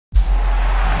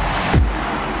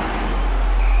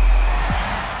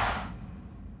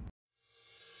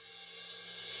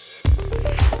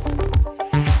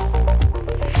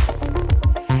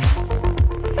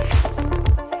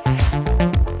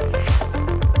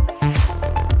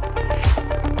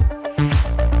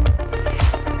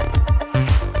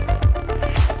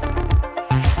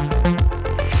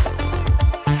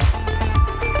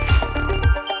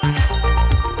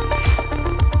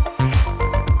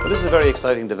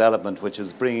exciting development which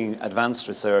is bringing advanced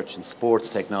research in sports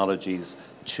technologies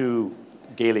to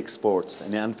Gaelic sports,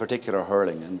 and in particular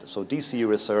hurling. And so DCU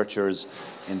researchers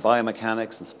in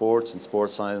biomechanics and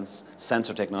sports science,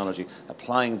 sensor technology,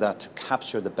 applying that to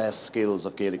capture the best skills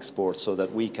of Gaelic sports so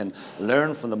that we can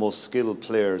learn from the most skilled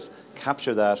players,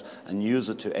 capture that and use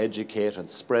it to educate and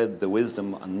spread the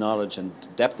wisdom and knowledge and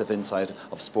depth of insight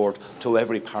of sport to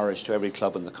every parish, to every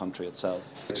club in the country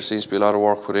itself. There seems to be a lot of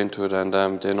work put into it,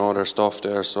 and they know their stuff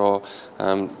there, so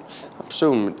I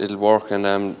presume it'll work,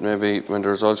 and maybe when the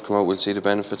results come out we'll see the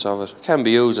benefits of it. It can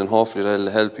be used, and hopefully that'll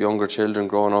help younger children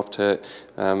growing up to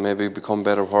maybe become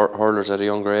better hurlers at a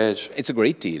younger age. It's a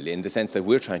great deal in the sense that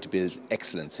we're trying to build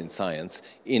excellence in science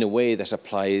in a way that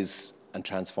applies and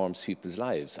transforms people's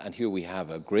lives. And here we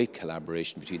have a great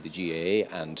collaboration between the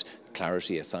GAA and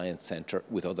Clarity, a science centre,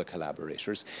 with other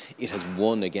collaborators. It has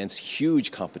won against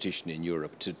huge competition in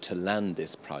Europe to land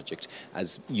this project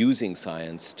as using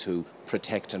science to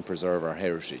protect and preserve our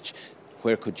heritage.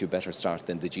 Where could you better start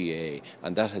than the GAA?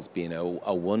 And that has been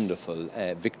a wonderful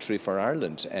victory for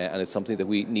Ireland, and it's something that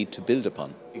we need to build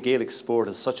upon. Gaelic sport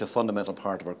is such a fundamental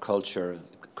part of our culture,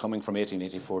 coming from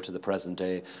 1884 to the present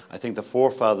day. I think the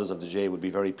forefathers of the GAA would be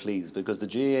very pleased, because the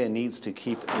GAA needs to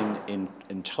keep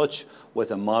in touch with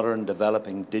a modern,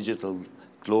 developing, digital,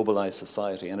 globalised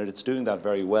society, and it's doing that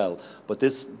very well. But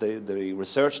the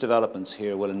research developments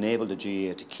here will enable the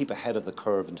GAA to keep ahead of the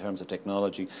curve in terms of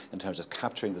technology, in terms of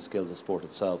capturing the skills of sport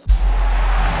itself.